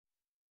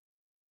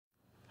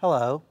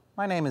Hello,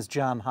 my name is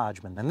John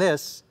Hodgman, and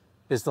this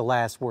is The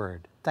Last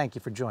Word. Thank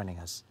you for joining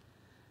us.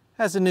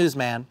 As a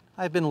newsman,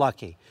 I've been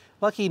lucky.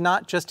 Lucky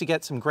not just to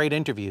get some great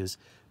interviews,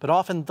 but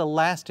often the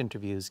last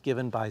interviews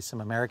given by some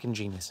American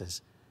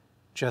geniuses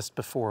just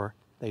before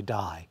they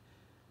die.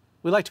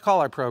 We like to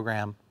call our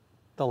program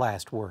The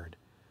Last Word.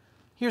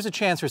 Here's a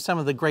chance for some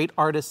of the great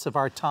artists of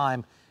our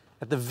time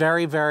at the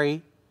very,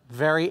 very,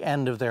 very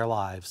end of their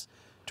lives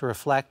to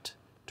reflect,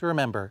 to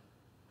remember,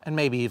 and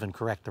maybe even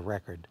correct the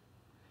record.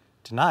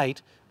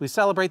 Tonight, we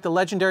celebrate the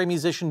legendary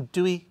musician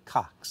Dewey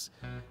Cox.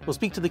 We'll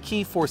speak to the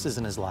key forces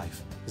in his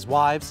life, his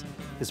wives,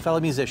 his fellow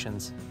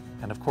musicians,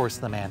 and of course,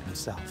 the man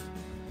himself.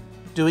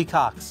 Dewey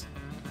Cox,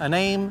 a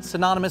name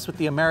synonymous with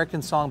the American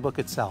songbook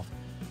itself.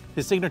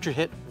 His signature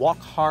hit, Walk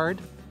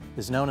Hard,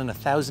 is known in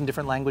 1,000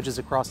 different languages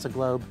across the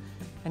globe,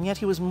 and yet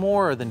he was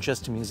more than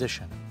just a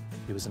musician.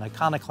 He was an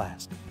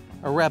iconoclast,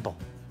 a rebel,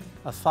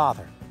 a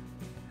father,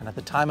 and at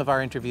the time of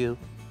our interview,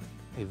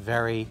 a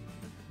very,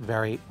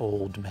 very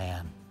old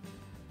man.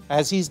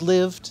 As he's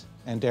lived,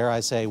 and dare I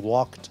say,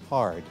 walked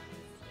hard,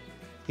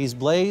 he's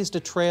blazed a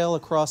trail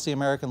across the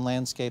American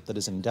landscape that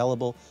is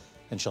indelible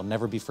and shall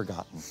never be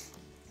forgotten.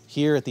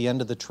 Here at the end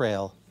of the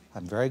trail,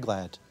 I'm very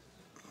glad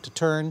to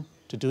turn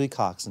to Dewey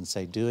Cox and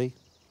say, Dewey,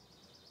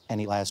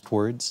 any last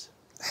words?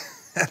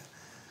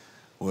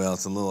 Well,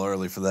 it's a little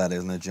early for that,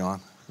 isn't it, John?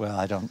 Well,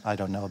 I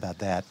don't know about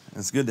that.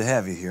 It's good to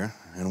have you here,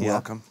 and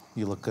welcome.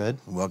 You look good.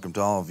 Welcome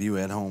to all of you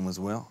at home as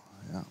well.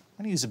 Yeah. I'm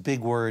going to use a big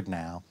word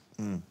now.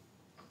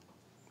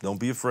 Don't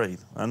be afraid.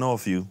 I know a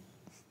few. And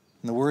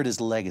the word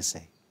is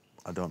legacy.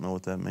 I don't know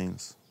what that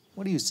means.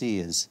 What do you see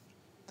as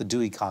the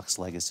Dewey Cox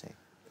legacy?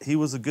 He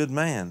was a good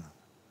man.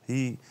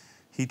 He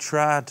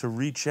tried to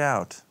reach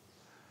out.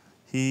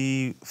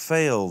 He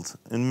failed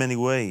in many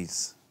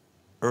ways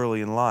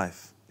early in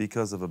life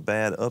because of a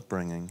bad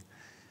upbringing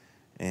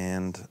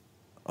and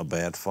a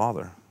bad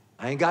father.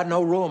 I ain't got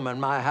no room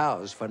in my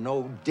house for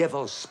no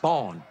devil's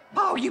spawn.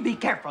 Oh, you be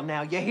careful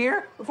now, you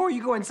hear? Before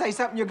you go and say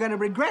something you're gonna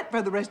regret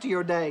for the rest of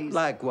your days.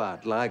 Like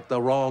what? Like the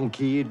wrong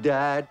kid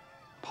died?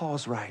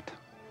 Paul's right.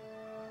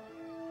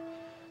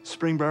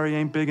 Springbury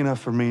ain't big enough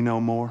for me no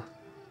more.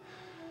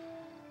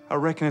 I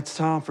reckon it's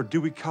time for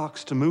Dewey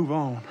Cox to move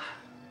on.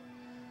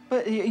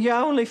 But you're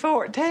only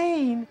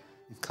 14.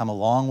 You've come a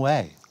long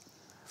way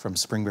from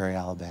Springbury,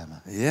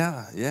 Alabama.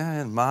 Yeah,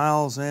 in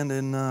miles and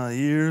in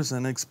years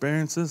and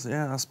experiences.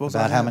 Yeah, I suppose.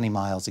 About how many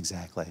miles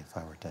exactly, if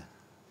I were to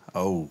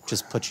Oh.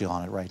 just put you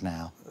on it right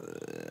now?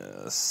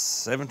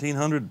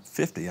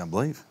 1,750, I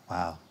believe.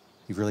 Wow,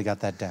 you've really got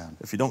that down.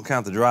 If you don't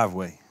count the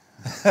driveway.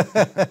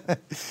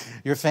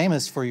 You're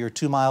famous for your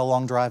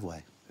 2-mile-long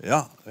driveway.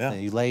 Yeah.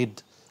 You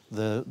laid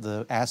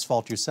the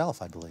asphalt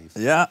yourself, I believe.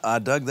 Yeah, I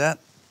dug that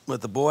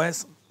with the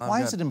boys.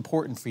 Why is it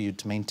important for you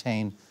to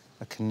maintain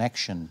a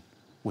connection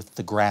with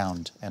the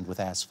ground and with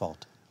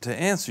asphalt? To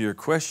answer your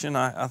question,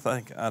 I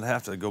think I'd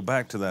have to go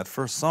back to that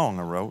first song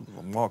I wrote,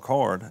 Walk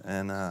Hard,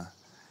 and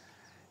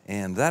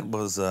that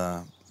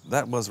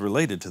was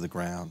related to the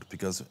ground,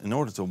 because in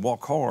order to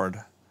walk hard,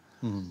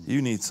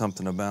 you need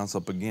something to bounce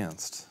up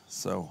against.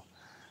 So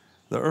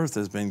the earth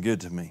has been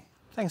good to me.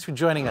 Thanks for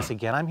joining us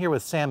again. I'm here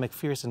with Sam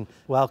McPherson.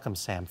 Welcome,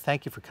 Sam.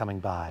 Thank you for coming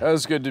by. It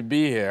was good to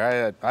be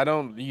here. I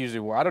don't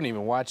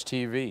even watch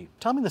TV.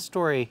 Tell me the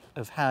story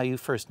of how you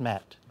first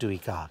met Dewey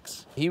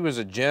Cox. He was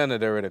a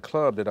janitor at a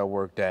club that I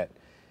worked at,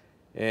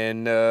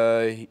 and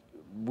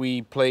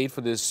we played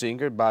for this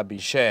singer, Bobby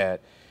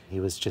Shad. He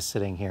was just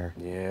sitting here.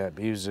 Yeah,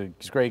 he's a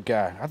great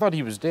guy. I thought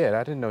he was dead.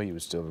 I didn't know he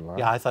was still alive.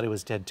 Yeah, I thought he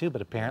was dead too,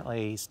 but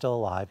apparently he's still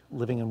alive,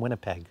 living in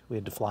Winnipeg. We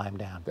had to fly him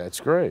down. That's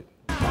great.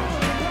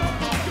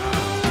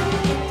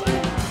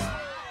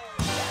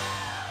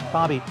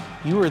 Bobby,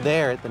 you were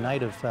there at the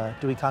night of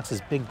Dewey Cox's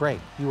big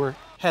break. You were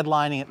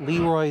headlining at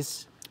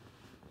Leroy's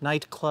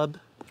nightclub.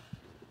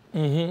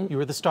 You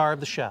were the star of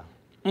the show.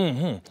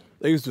 They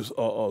used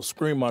to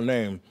scream my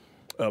name,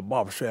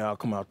 Bob Shea. I'll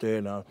come out there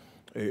and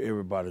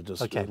everybody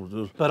just... Okay,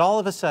 but all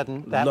of a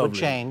sudden, that would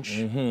change.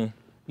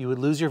 You would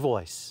lose your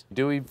voice.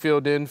 Dewey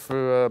filled in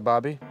for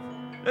Bobby.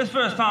 This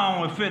first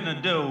song we're fitting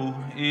to do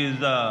is,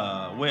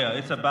 well,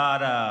 it's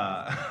about,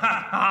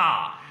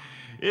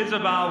 it's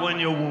about when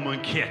your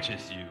woman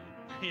catches you.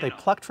 They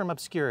plucked from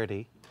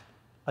obscurity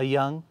a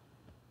young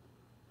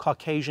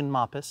Caucasian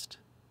mopist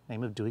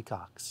named of Dewey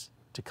Cox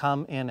to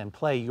come in and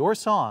play your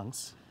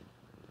songs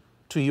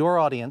to your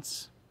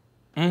audience.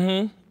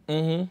 And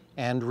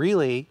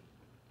really,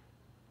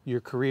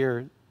 your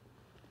career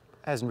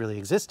hasn't really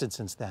existed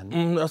since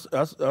then. That's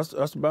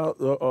about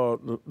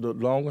the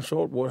long and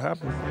short what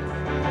happened.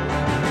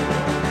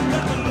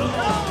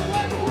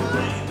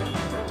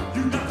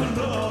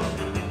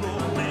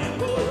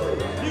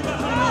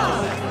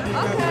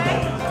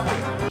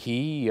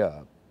 He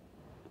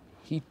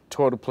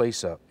tore the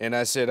place up. And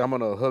I said, I'm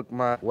gonna hook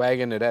my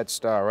wagon to that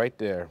star right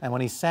there. And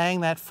when he sang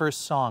that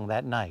first song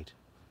that night,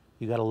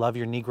 You Gotta Love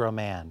Your Negro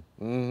Man,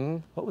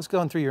 what was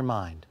going through your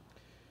mind?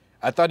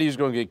 I thought he was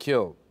gonna get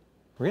killed.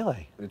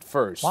 Really? At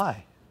first.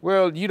 Why?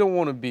 Well, you don't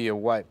want to be a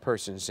white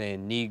person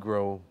saying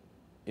Negro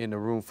in a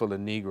room full of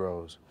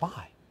Negroes.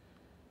 Why?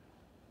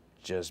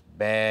 just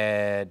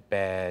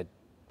bad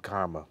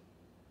karma.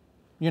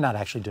 You're not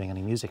actually doing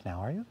any music now,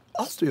 are you?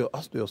 I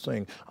still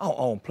sing. I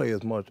don't play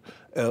as much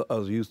as I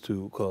used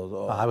to,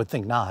 because... I would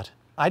think not.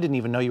 I didn't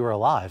even know you were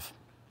alive.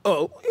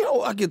 Oh, you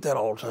know, I get that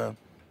all the time.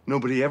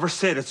 Nobody ever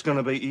said it's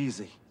gonna be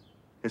easy.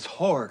 It's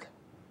hard,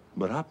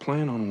 but I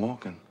plan on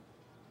walking.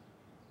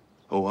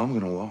 Oh, I'm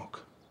gonna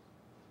walk.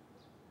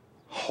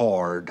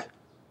 Hard.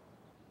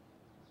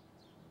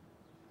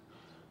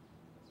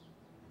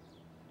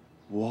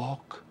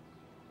 Walk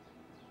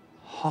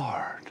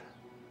hard.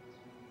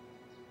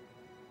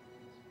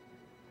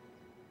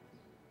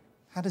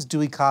 How does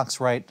Dewey Cox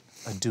write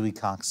a Dewey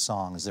Cox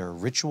song? Is there a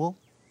ritual?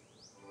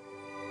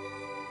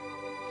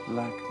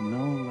 Like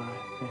no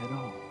life at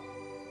all.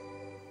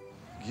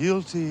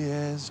 Guilty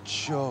as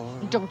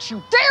charged. Don't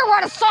you dare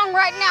write a song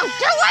right now,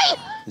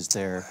 Dewey! Is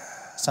there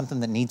something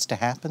that needs to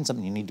happen?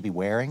 Something you need to be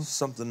wearing?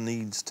 Something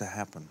needs to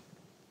happen.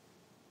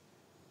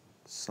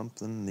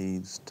 Something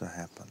needs to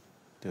happen.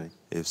 Dewey.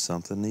 If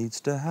something needs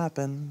to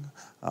happen,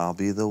 I'll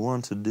be the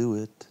one to do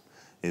it.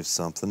 If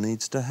something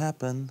needs to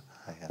happen,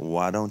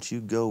 why don't you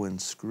go and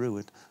screw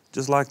it?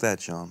 Just like that,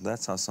 John.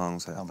 That's how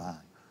songs happen.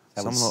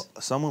 Oh my.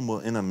 Someone will,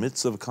 in the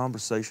midst of a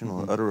conversation,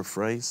 will utter a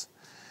phrase.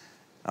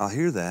 I'll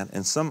hear that,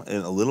 and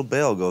a little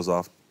bell goes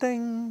off.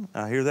 Ding!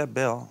 I hear that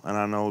bell, and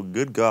I know,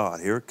 good God,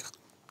 here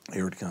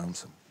it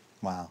comes.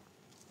 Wow.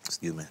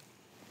 Excuse me.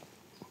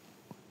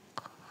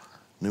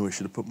 Knew we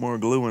should have put more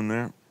glue in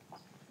there.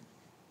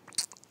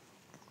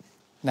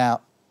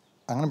 Now,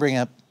 I'm going to bring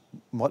up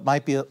what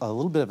might be a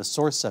little bit of a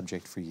sore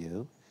subject for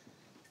you.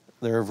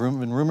 There have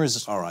been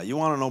rumors. All right, you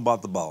want to know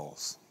about the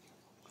balls,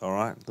 all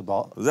right? The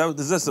ball. Is that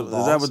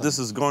what this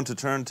is going to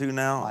turn to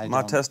now?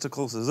 My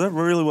testicles? Is that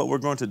really what we're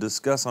going to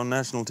discuss on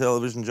national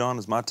television, John?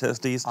 Is my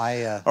testes? All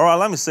right,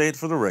 let me say it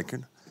for the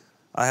record.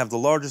 I have the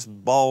largest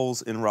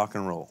balls in rock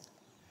and roll.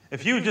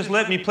 If you would just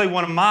let me play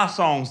one of my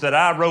songs that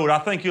I wrote, I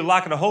think you'll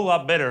like it a whole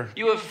lot better.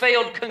 You have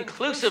failed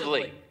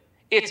conclusively.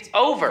 It's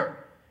over.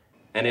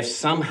 And if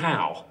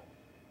somehow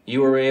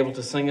you were able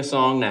to sing a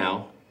song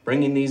now,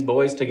 bringing these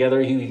boys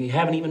together you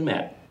haven't even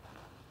met.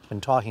 Been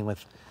talking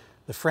with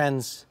the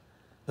friends,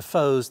 the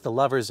foes, the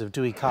lovers of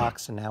Dewey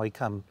Cox, and now we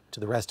come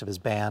to the rest of his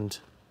band.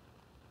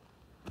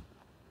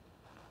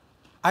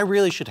 I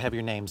really should have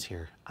your names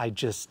here.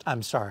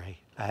 I'm sorry.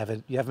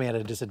 You have me at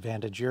a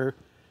disadvantage.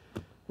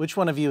 Which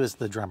one of you is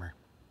the drummer?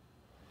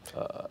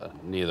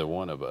 Neither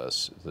one of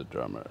us is the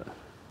drummer.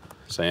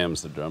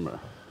 Sam's the drummer.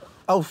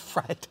 Oh,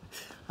 right.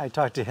 I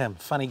talked to him.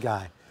 Funny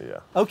guy. Yeah.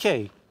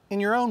 Okay,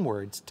 in your own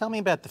words, tell me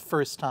about the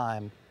first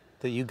time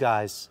that you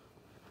guys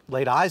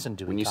laid eyes on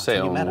Dewey Cox. When you say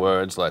own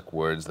words, like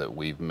words that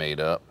we've made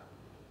up?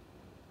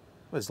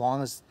 As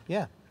long as,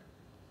 yeah.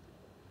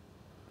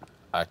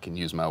 I can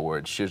use my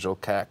word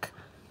shizzle-cack.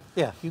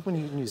 Yeah, you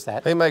can use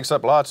that. He makes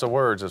up lots of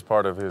words as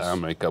part of his I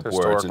make up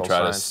words and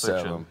try to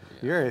sell them.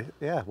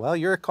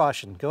 You're a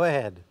caution. Go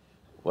ahead.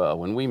 Well,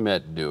 when we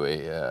met Dewey,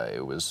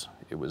 it was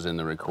in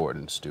the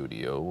recording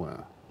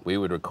studio. We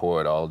would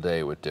record all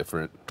day with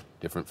different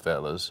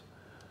fellas,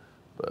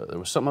 but there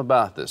was something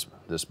about this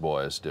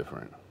boy is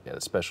different. He had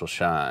a special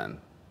shine.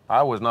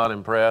 I was not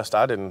impressed.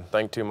 I didn't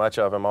think too much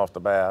of him off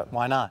the bat.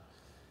 Why not?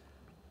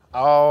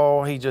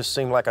 Oh, he just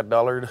seemed like a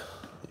dullard.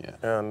 Yeah.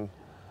 And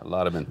a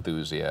lot of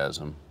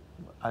enthusiasm.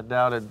 I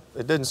doubted.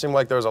 It didn't seem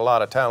like there was a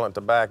lot of talent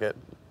to back it.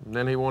 And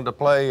then he wanted to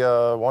play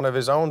one of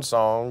his own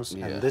songs.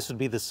 Yeah. And this would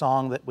be the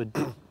song that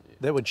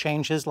would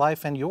change his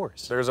life and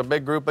yours. There's a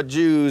big group of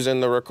Jews in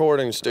the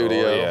recording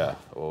studio.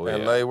 Oh, yeah.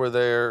 And they were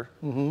there.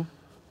 Mm-hmm.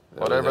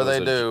 Whatever they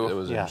do. There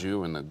was a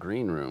Jew in the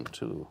green room,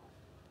 too.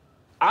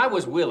 I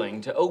was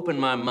willing to open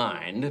my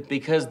mind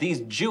because these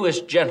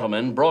Jewish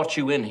gentlemen brought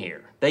you in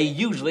here. They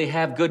usually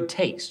have good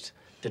taste.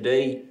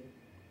 Today,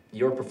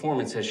 your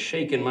performance has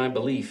shaken my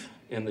belief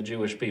in the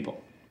Jewish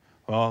people.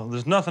 Well,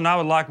 there's nothing I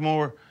would like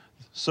more,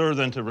 sir,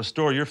 than to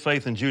restore your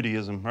faith in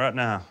Judaism right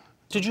now.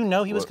 Did you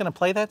know he was going to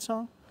play that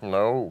song?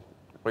 No.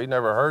 We'd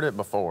never heard it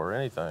before or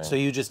anything. So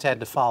you just had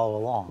to follow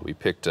along. We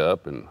picked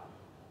up and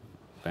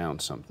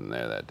found something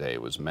there that day.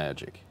 It was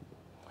magic.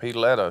 He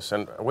led us,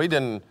 and we'd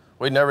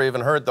never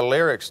even heard the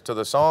lyrics to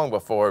the song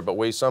before, but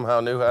we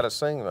somehow knew how to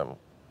sing them.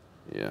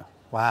 Yeah.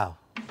 Wow.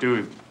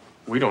 Dude,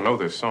 we don't know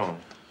this song.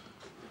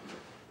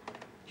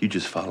 You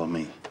just follow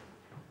me.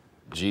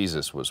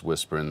 Jesus was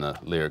whispering the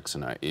lyrics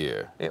in our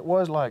ear. It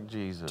was like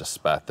Jesus.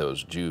 Despite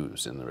those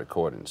Jews in the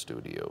recording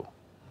studio.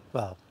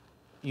 Well,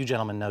 you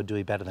gentlemen know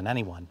Dewey better than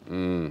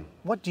anyone.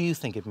 What do you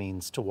think it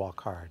means to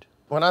walk hard?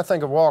 When I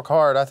think of walk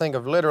hard, I think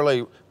of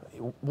literally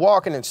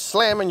walking and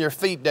slamming your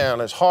feet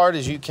down as hard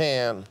as you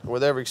can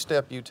with every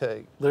step you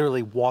take.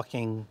 Literally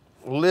walking?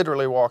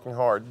 Literally walking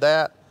hard.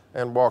 That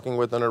and walking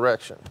with an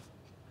erection.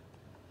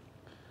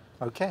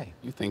 Okay.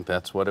 You think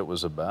that's what it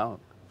was about?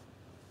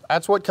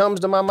 That's what comes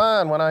to my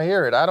mind when I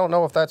hear it. I don't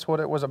know if that's what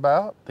it was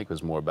about. I think it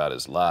was more about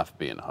his life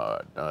being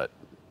hard, not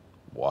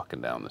walking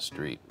down the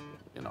street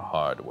in a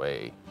hard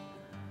way.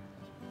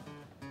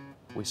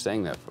 We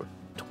sang that for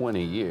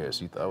 20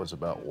 years. You thought it was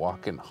about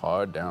walking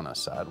hard down a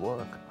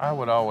sidewalk? I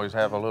would always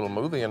have a little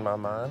movie in my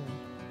mind.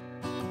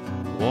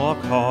 Walk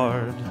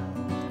hard,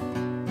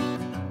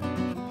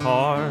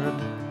 hard.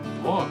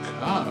 Walk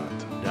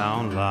hard.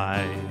 Down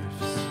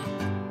life's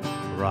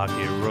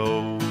rocky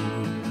road.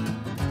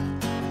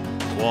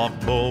 Walk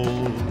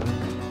bold,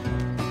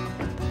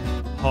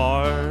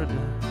 hard.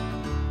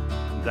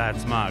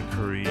 That's my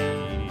creed,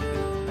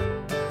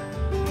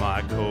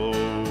 my code.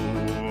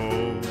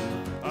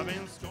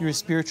 You're a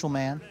spiritual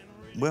man?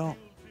 Well,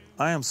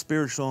 I am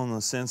spiritual in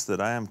the sense that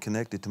I am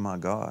connected to my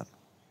God.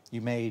 You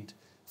made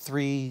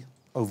 3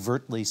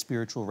 overtly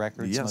spiritual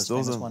records, Yes, most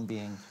those famous are- one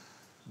being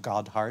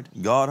God Hard.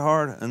 God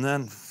Hard, and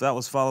then that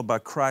was followed by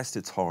Christ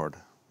It's Hard.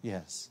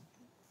 Yes.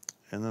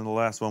 And then the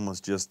last one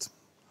was just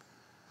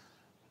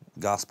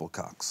Gospel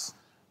Cox.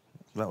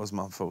 That was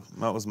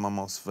my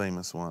most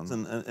famous one.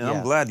 And I'm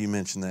Yes. glad you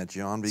mentioned that,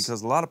 John,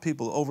 because a lot of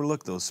people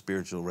overlook those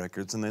spiritual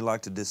records and they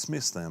like to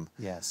dismiss them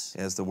Yes.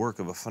 as the work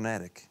of a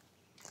fanatic.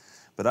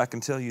 But I can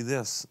tell you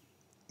this,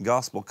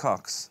 Gospel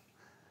Cox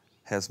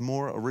has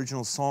more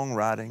original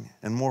songwriting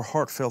and more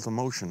heartfelt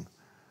emotion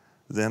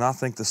than I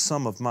think the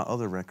sum of my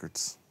other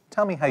records.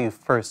 Tell me how you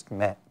first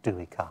met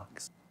Dewey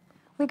Cox.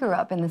 We grew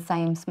up in the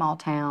same small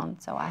town,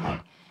 so I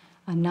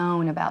had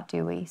known about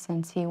Dewey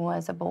since he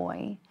was a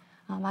boy.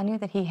 I knew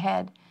that he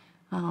had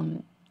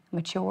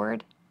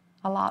matured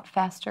a lot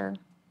faster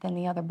than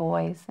the other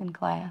boys in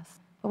class,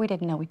 but we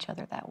didn't know each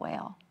other that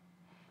well.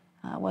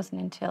 It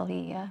wasn't until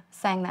he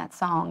sang that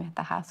song at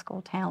the high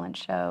school talent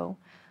show.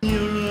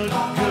 You're a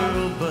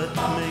girl, but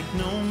make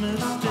no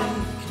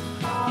mistake.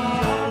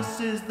 Yours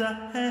is the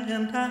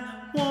hand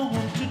I want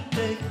to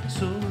take,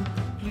 so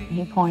please.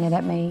 He pointed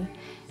at me,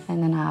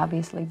 and then I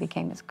obviously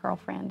became his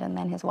girlfriend and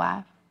then his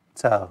wife.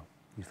 So,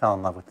 you fell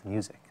in love with the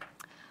music.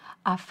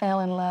 I fell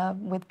in love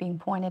with being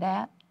pointed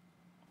at.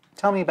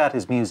 Tell me about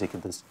his music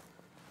at this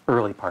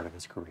early part of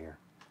his career.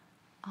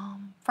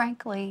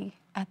 Frankly,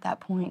 at that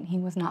point, he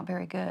was not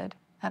very good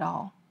at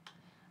all,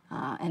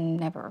 and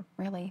never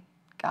really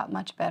got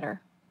much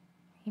better.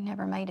 He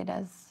never made it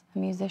as a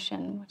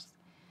musician, which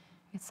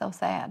is so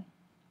sad.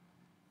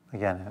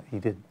 Again, he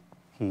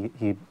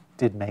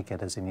did make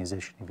it as a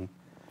musician. He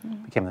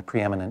became the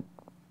preeminent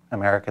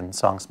American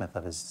songsmith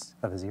of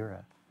his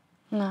era.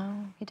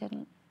 No, he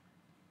didn't.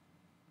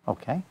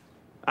 Okay.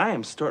 I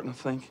am starting to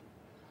think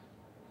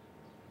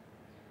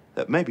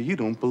that maybe you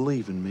don't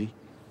believe in me.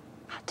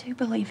 I do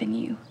believe in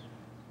you.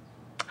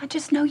 I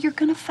just know you're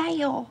gonna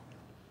fail.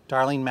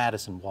 Darlene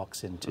Madison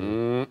walks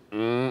into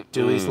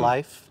Dewey's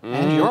life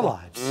and your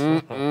lives.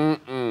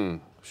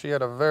 She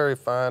had a very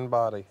fine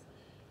body.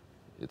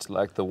 It's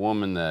like the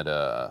woman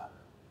that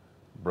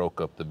broke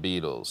up the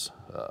Beatles,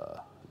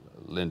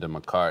 Linda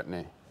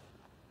McCartney.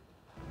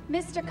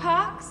 Mr.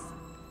 Cox,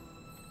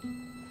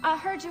 I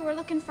heard you were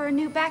looking for a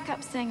new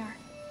backup singer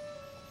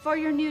for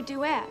your new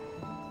duet.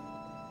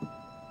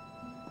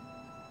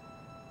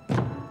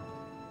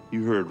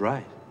 You heard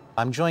right.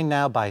 I'm joined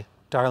now by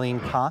Darlene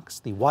Cox,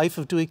 the wife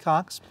of Dewey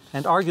Cox,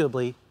 and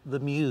arguably the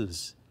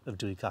muse of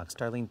Dewey Cox.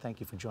 Darlene, thank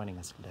you for joining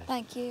us today.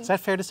 Thank you. Is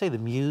that fair to say, the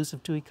muse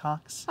of Dewey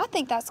Cox? I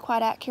think that's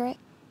quite accurate.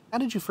 How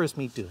did you first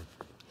meet Dewey?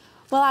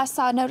 Well, I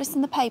saw a notice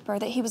in the paper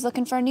that he was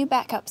looking for a new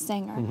backup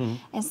singer.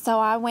 And so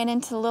I went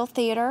into the little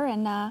theater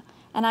and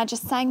I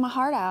just sang my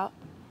heart out,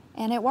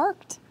 and it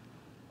worked.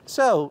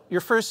 So,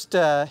 your first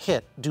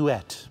hit,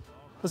 Duet,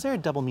 was there a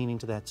double meaning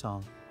to that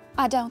song?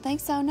 I don't think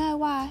so, no,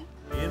 why?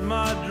 In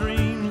my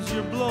dreams,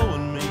 you're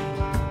blowing me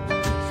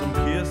some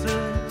kisses.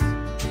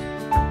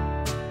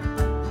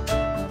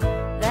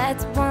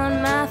 That's one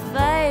of my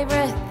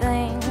favorite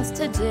things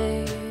to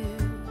do.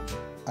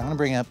 I'm going to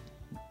bring up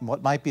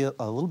what might be a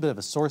little bit of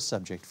a sore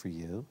subject for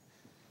you.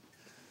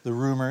 The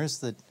rumors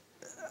that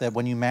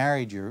when you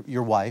married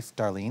your wife,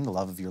 Darlene, the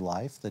love of your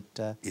life,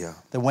 that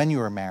when you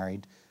were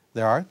married,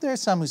 there are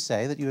some who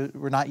say that you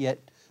were not yet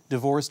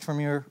divorced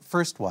from your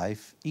first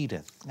wife,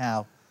 Edith.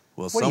 Now,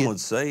 Well, some would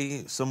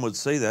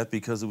say that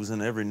because it was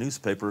in every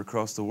newspaper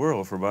across the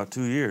world for about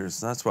 2 years.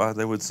 That's why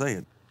they would say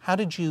it. how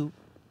did you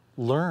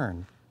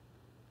learn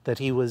that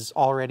he was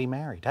already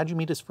married? How did you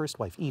meet his first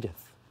wife,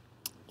 Edith?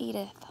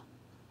 Edith.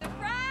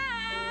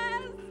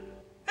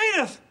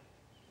 Edith!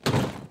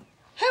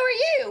 Who are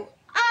you?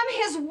 I'm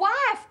his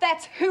wife.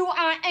 That's who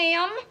I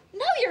am.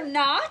 No, you're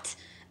not.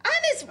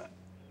 I'm his...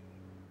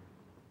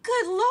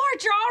 Good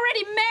Lord, you're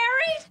already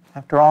married?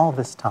 After all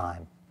this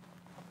time,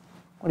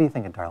 what do you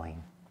think of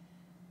Darlene?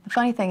 The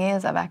funny thing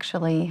is, I've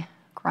actually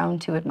grown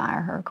to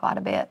admire her quite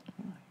a bit.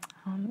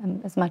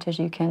 And as much as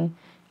you can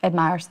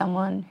admire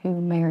someone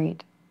who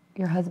married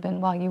your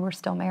husband while you were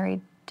still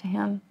married to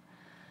him.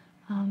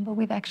 But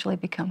we've actually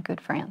become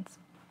good friends.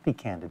 Be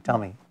candid. Tell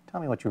me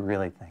what you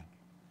really think.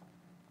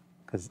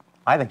 Because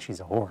I think she's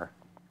a whore.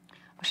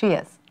 She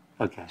is.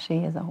 Okay. She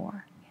is a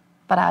whore.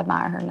 But I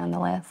admire her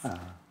nonetheless. Do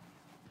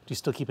you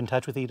still keep in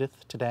touch with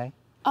Edith today?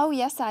 Oh,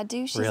 yes, I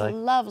do. She's Really? a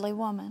lovely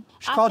woman.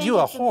 She called you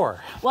a whore.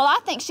 Well, I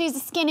think she's a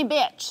skinny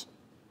bitch.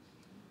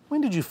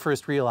 When did you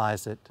first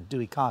realize that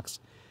Dewey Cox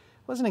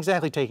wasn't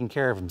exactly taking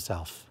care of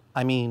himself?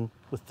 I mean,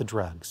 with the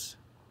drugs.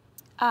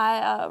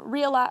 I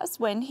realized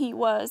when he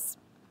was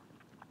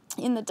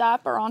in the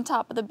diaper on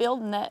top of the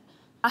building that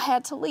I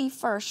had to leave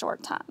for a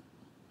short time.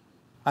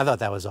 I thought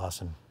that was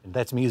awesome.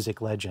 That's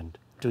music legend.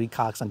 Dewey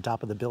Cox on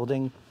top of the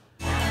building.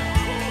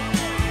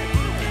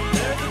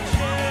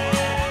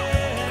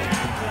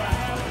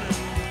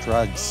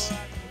 Drugs.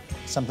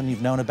 Something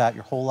you've known about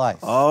your whole life.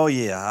 Oh,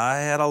 yeah. I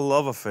had a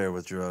love affair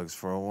with drugs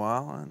for a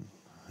while, and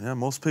yeah,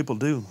 most people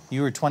do.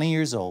 You were 20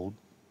 years old.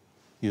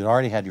 You had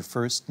already had your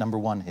first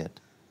 #1 hit.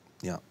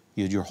 Yeah.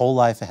 You had your whole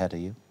life ahead of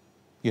you.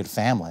 You had a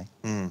family.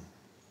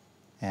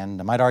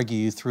 And I might argue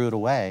you threw it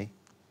away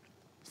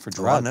for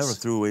drugs. Oh, I never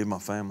threw away my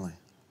family.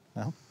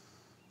 No?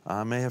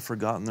 I may have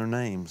forgotten their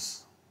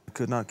names. I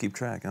could not keep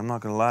track. I'm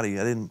not going to lie to you.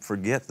 I didn't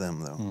forget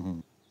them,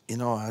 though. You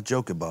know, I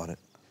joke about it.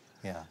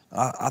 Yeah.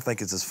 I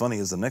think it's as funny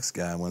as the next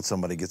guy when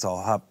somebody gets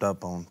all hopped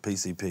up on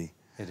PCP.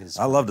 It is.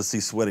 I love to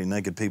see sweaty,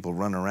 naked people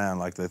run around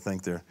like they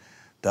think they're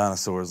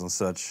dinosaurs and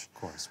such.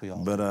 Of course, we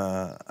all But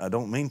I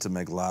don't mean to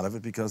make a lot of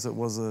it because it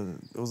was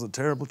a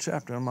terrible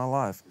chapter in my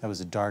life. That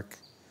was a dark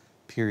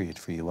period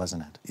for you,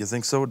 wasn't it? You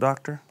think so,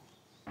 Doctor?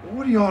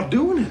 What are y'all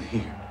doing in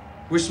here?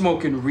 We're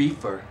smoking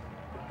reefer,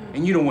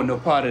 and you don't want no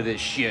part of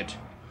this shit.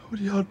 What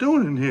are y'all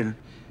doing in here?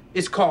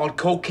 It's called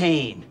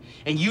cocaine,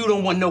 and you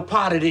don't want no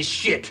part of this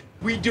shit.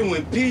 We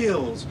doing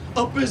pills,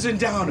 uppers and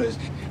downers.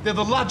 They're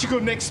the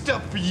logical next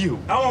step for you.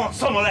 I want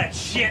some of that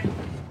shit.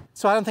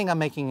 So I don't think I'm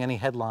making any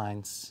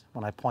headlines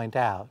when I point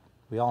out,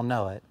 we all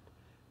know it,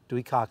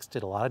 Dewey Cox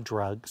did a lot of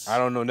drugs. I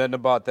don't know nothing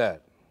about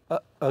that.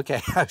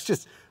 Okay, I was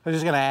just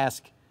gonna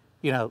ask,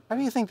 you know, how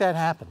do you think that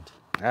happened?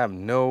 I have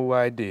no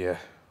idea.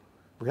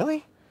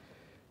 Really?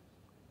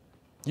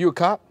 You a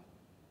cop?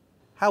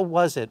 How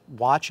was it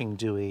watching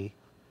Dewey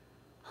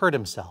hurt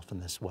himself in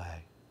this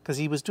way? Because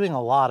he was doing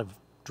a lot of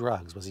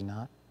drugs, was he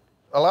not?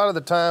 A lot of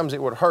the times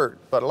it would hurt,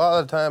 but a lot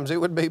of the times it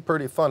would be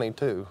pretty funny,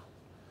 too.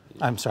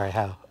 I'm sorry,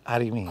 how? How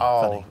do you mean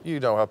Oh, funny? you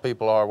know how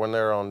people are when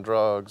they're on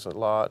drugs a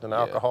lot and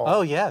alcohol.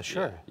 Oh, yeah,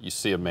 sure. You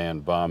see a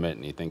man vomit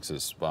and he thinks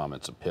his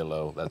vomit's a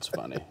pillow. That's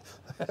funny.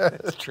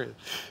 That's true.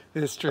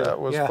 It's true.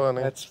 That was yeah,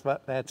 funny.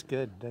 That's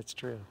good. That's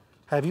true.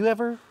 Have you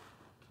ever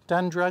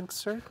done drugs,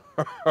 sir?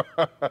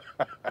 I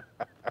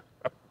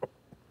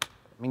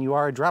mean, you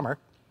are a drummer.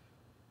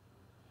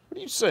 What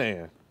are you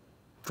saying?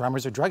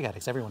 Drummers are drug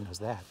addicts. Everyone knows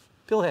that.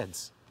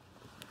 Pillheads.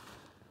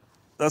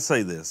 Let's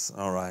say this,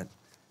 all right.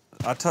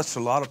 I touched a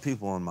lot of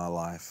people in my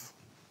life,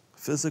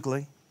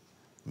 physically,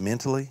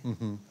 mentally,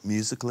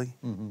 musically,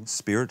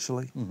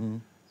 spiritually,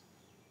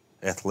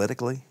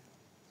 athletically,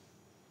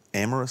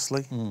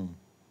 amorously,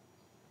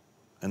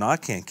 and I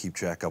can't keep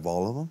track of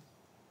all of them.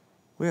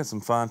 We had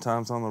some fine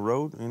times on the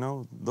road, you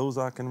know, those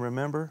I can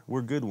remember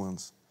were good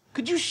ones.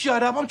 Could you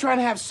shut up? I'm trying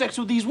to have sex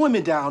with these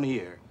women down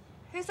here.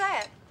 Who's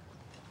that?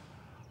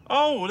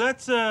 Oh,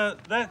 that's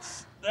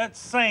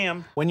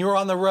Sam. When you were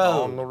on the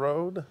road. On the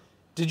road?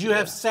 Did you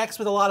have sex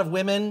with a lot of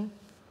women?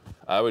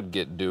 I would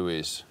get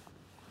Dewey's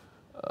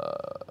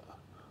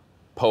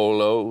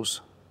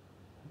polos.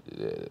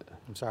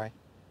 I'm sorry?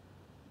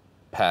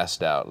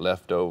 Passed out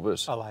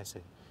leftovers. Oh, I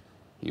see.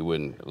 He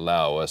wouldn't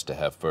allow us to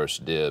have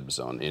first dibs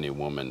on any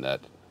woman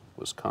that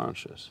was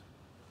conscious.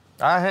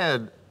 I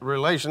had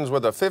relations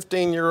with a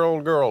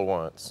 15-year-old girl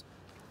once.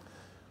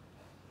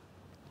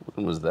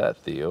 When was that,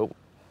 Theo?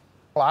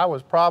 Well, I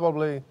was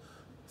probably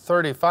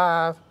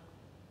 35.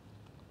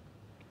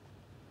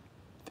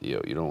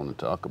 Theo, you don't want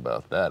to talk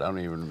about that. I don't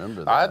even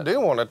remember that. I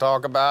do want to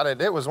talk about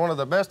it. It was one of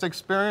the best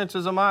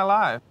experiences of my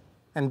life.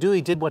 And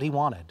Dewey did what he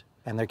wanted,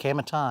 and there came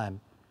a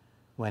time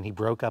when he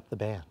broke up the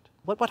band.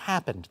 What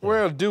happened there?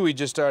 Well, Dewey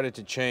just started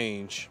to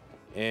change,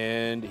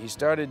 and he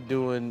started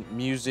doing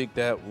music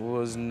that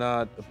was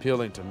not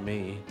appealing to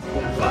me.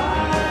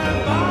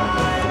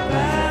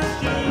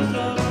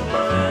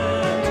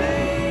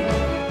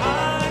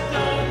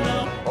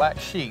 Black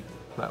Sheep,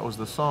 that was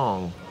the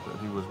song that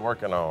he was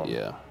working on.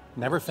 Yeah.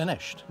 Never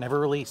finished, never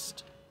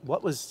released.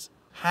 What was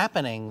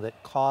happening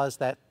that caused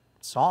that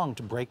song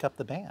to break up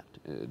the band?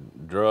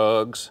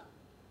 Drugs.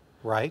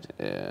 Right.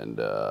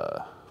 And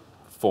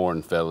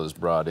foreign fellas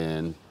brought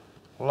in.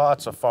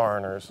 Lots of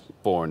foreigners.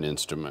 Foreign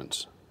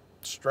instruments.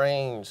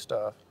 Strange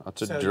stuff.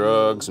 Lots of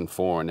drugs and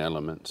foreign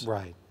elements.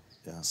 Right.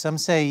 Yeah. Some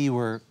say you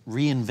were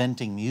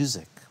reinventing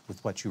music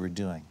with what you were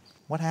doing.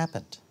 What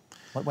happened?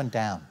 What went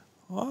down?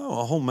 Oh,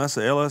 a whole mess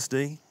of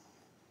LSD.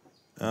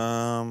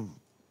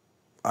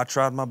 I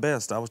tried my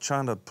best. I was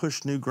trying to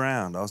push new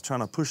ground. I was trying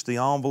to push the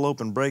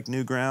envelope and break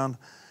new ground.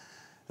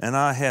 And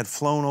I had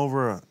flown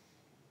over,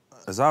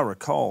 as I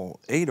recall,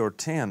 8 or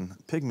 10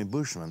 pygmy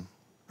bushmen.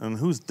 And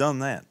who's done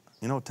that?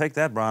 You know, take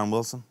that, Brian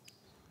Wilson.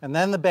 And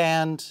then the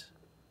band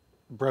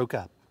broke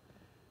up.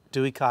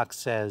 Dewey Cox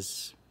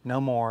says,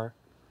 no more,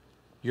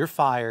 you're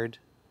fired,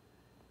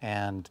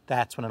 and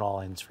that's when it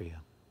all ends for you.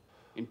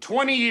 In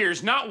 20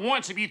 years, not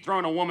once have you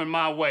thrown a woman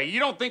my way. You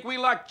don't think we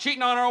like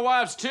cheating on our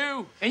wives,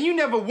 too? And you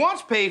never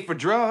once paid for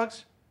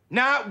drugs.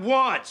 Not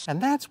once.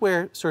 And that's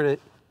where sort of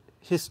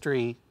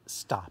history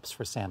stops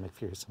for Sam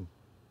McPherson.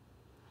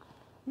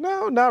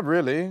 No, not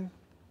really.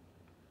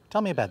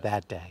 Tell me about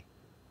that day.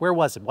 Where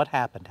was it? What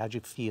happened? How'd you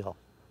feel?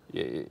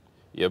 You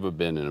ever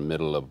been in the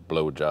middle of a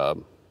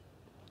blowjob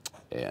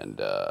and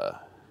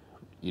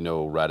you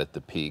know, right at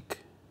the peak,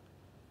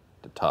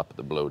 the top of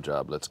the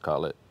blowjob, let's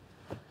call it.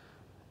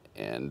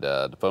 And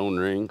the phone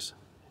rings,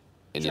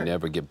 and you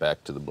never get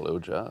back to the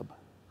blowjob.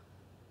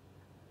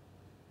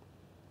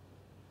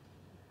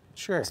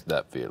 Sure. It's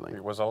that feeling.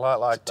 It was a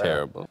lot like that.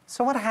 Terrible.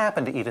 So what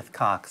happened to Edith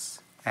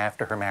Cox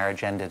after her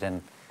marriage ended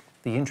and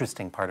the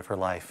interesting part of her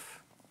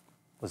life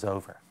was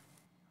over?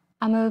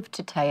 I moved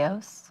to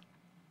Teos.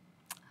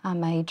 I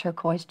made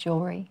turquoise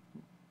jewelry.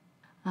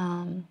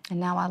 And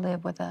now I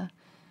live with a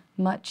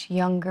much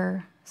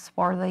younger,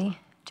 swarthy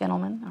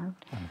gentleman. Our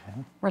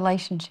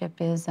relationship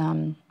is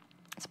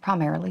it's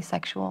primarily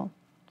sexual.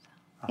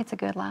 So it's a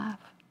good life.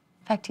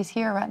 In fact, he's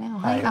here right now.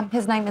 Hey,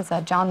 his name is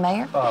John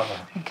Mayer.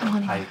 Come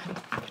on in. You're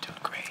doing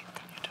great.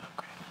 You're doing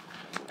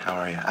great. How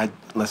are you?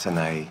 Listen,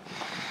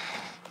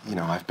 you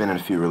know, I've been in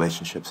a few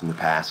relationships in the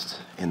past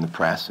in the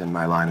press, and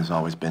my line has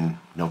always been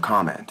no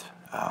comment.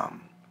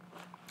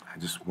 I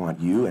just want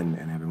you and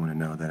everyone to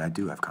know that I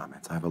do have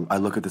comments. I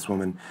look at this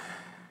woman,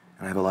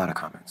 and I have a lot of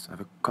comments. I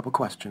have a couple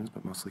questions,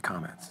 but mostly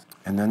comments.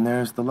 And then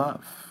there's the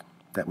love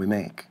that we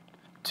make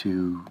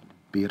to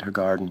be at her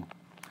garden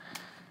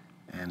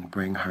and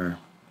bring her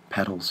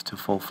petals to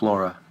full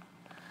flora,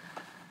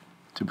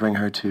 to bring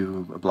her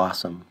to a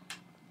blossom,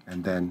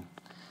 and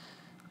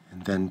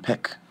then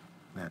pick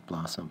that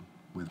blossom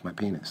with my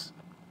penis.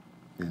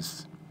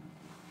 It's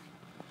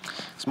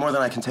more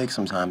than I can take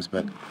sometimes,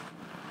 but...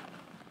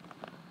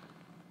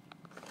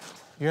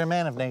 You're a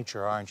man of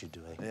nature, aren't you,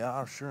 Dewey? Yeah,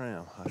 I sure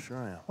am. I sure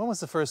am. When was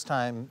the first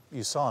time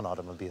you saw an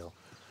automobile?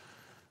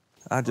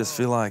 I just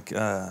feel like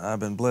I've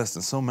been blessed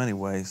in so many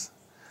ways.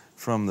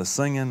 From the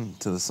singing,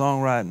 to the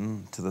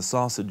songwriting, to the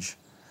sausage.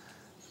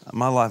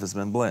 My life has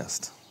been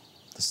blessed.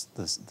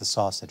 The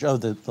sausage. Oh,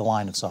 the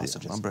line of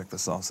sausages. Yeah, my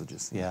breakfast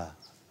sausages. Yeah.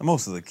 And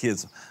most of the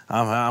kids,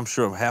 I'm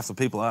sure half the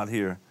people out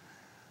here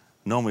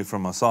know me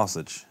from a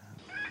sausage.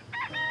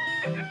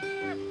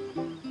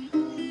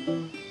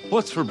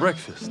 What's for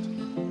breakfast?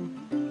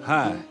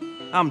 Hi,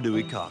 I'm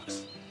Dewey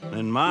Cox.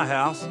 In my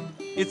house,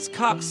 it's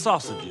Cox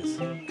sausages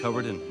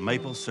covered in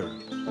maple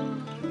syrup.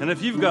 And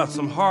if you've got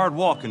some hard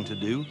walking to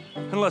do,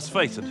 and let's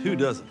face it, who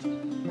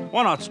doesn't?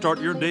 Why not start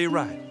your day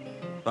right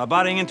by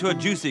biting into a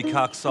juicy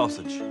Cox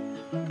sausage?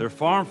 They're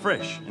farm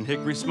fresh and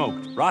hickory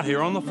smoked right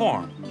here on the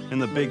farm in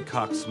the big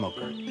Cox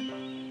smoker.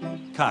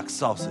 Cox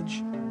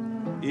sausage.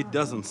 It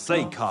doesn't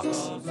say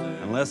Cox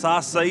unless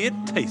I say it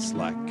tastes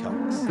like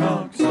Cox.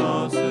 Cox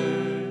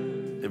sausage.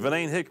 If it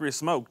ain't hickory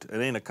smoked,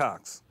 it ain't a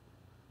Cox.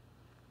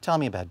 Tell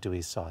me about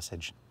Dewey's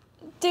sausage.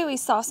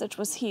 Dewey's sausage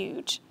was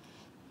huge.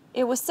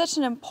 It was such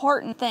an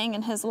important thing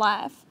in his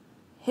life.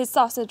 His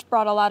sausage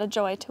brought a lot of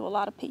joy to a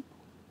lot of people.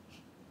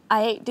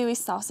 I ate Dewey's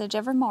sausage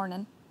every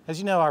morning. As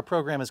you know, our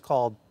program is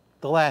called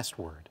The Last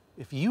Word.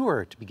 If you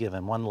were to be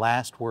given one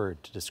last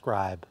word to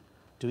describe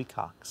Dewey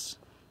Cox,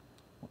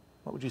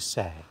 what would you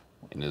say?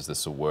 And is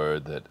this a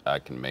word that I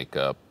can make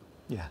up?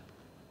 Yeah,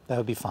 that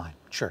would be fine.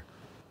 Sure.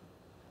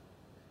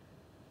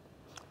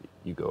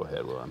 You go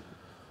ahead, Ron.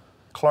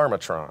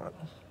 Clarmatron.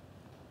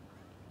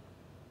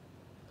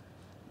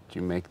 Did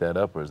you make that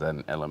up, or is that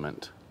an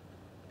element?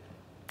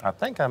 I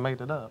think I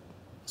made it up.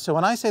 So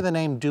when I say the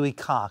name Dewey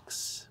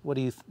Cox, what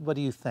do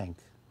you think?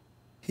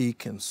 He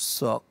can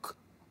suck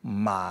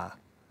my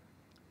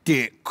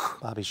dick.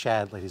 Bobby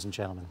Shad, ladies and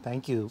gentlemen.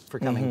 Thank you for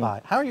coming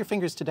by. How are your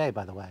fingers today,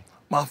 by the way?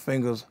 My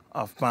fingers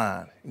are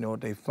fine. You know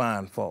what they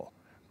fine for?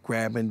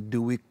 Grabbing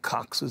Dewey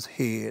Cox's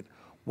head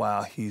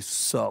while he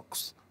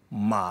sucks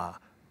my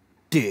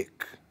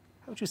dick.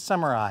 How would you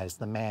summarize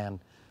the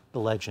man, the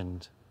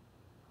legend,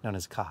 known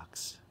as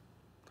Cox?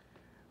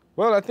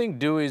 Well, I think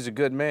Dewey's a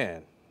good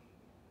man.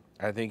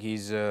 I think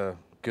he's a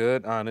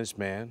good, honest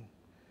man.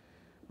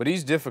 But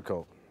he's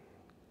difficult.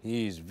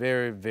 He's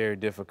very, very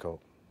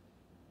difficult.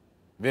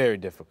 Very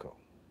difficult.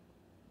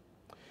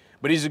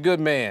 But he's a good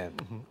man.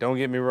 Don't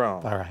get me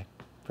wrong. All right.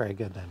 Very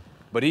good, then.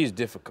 But he's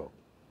difficult.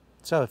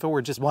 So if it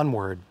were just one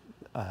word,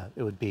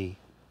 it would be?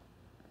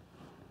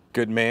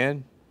 Good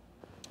man,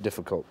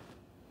 difficult.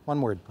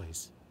 One word,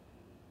 please.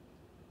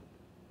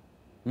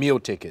 Meal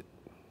ticket.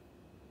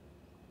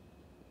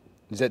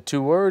 Is that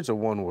 2 words or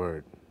 1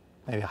 word?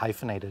 Maybe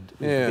hyphenated.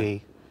 It Yeah. would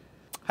be.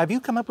 Have you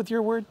come up with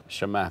your word?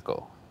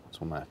 Shemackle. It's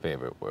one of my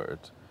favorite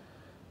words.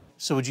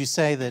 So would you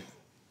say that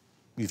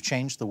you've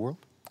changed the world?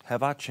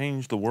 Have I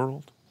changed the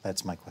world?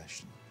 That's my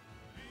question.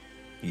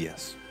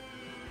 Yes.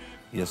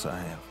 Yes, I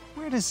have.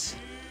 Where does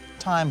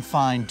time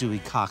find Dewey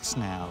Cox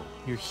now?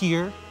 You're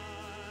here.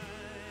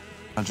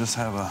 I just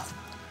have a...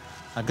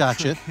 I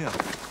got you. Hip.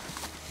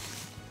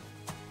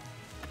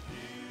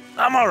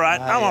 I'm all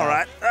right. I'm all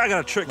right. I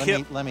got a trick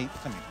hip. Let me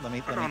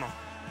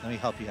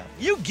help you out.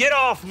 You get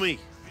off me.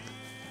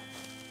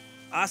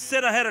 I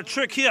said I had a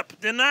trick hip,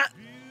 didn't I?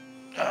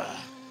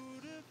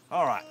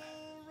 All right.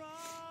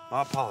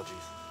 My apologies.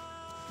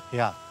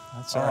 Yeah,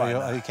 that's all right.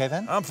 Are you okay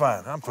then? I'm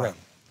fine. I'm fine. Great.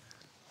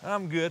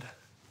 I'm good.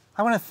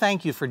 I want to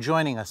thank you for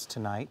joining us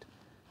tonight.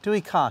 Dewey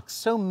Cox,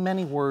 so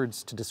many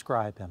words to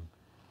describe him.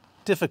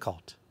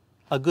 Difficult,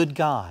 a good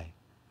guy,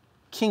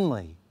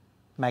 kingly,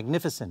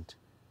 magnificent,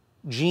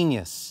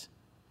 genius,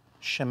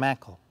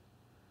 shemackle.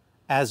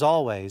 As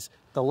always,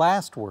 the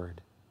last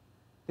word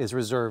is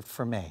reserved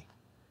for me.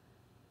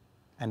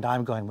 And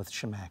I'm going with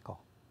Schmackle.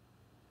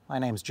 My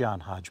name's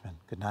John Hodgman.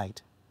 Good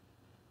night.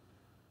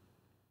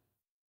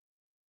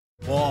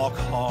 Walk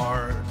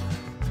hard,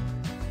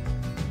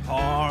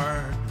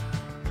 hard,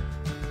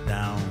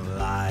 down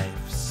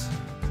life's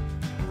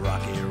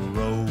rocky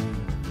road.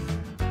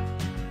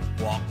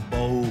 Walk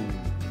bold,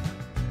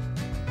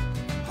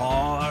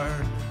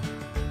 hard,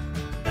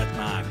 that's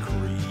my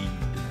creed,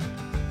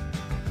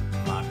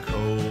 my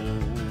code.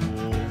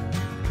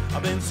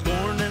 I've been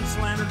scorned and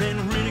slandered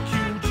and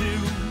ridiculed too.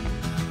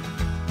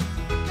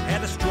 Had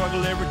to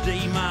struggle every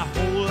day my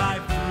whole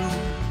life through.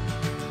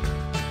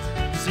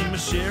 Seen my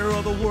share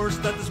of the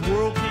worst that this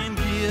world can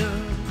give.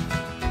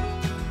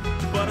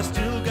 But I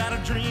still got a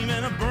dream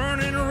and a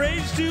burning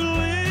rage to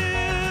live.